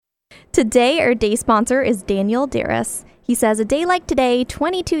Today, our day sponsor is Daniel Deras. He says, a day like today,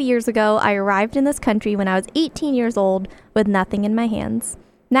 22 years ago, I arrived in this country when I was 18 years old with nothing in my hands.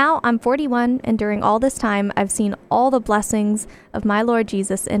 Now I'm 41, and during all this time, I've seen all the blessings of my Lord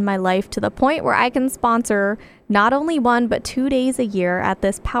Jesus in my life to the point where I can sponsor not only 1 but 2 days a year at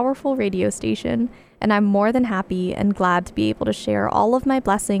this powerful radio station. And I'm more than happy and glad to be able to share all of my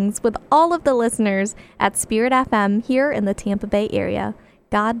blessings with all of the listeners at Spirit FM here in the Tampa Bay area.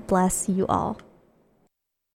 God bless you all.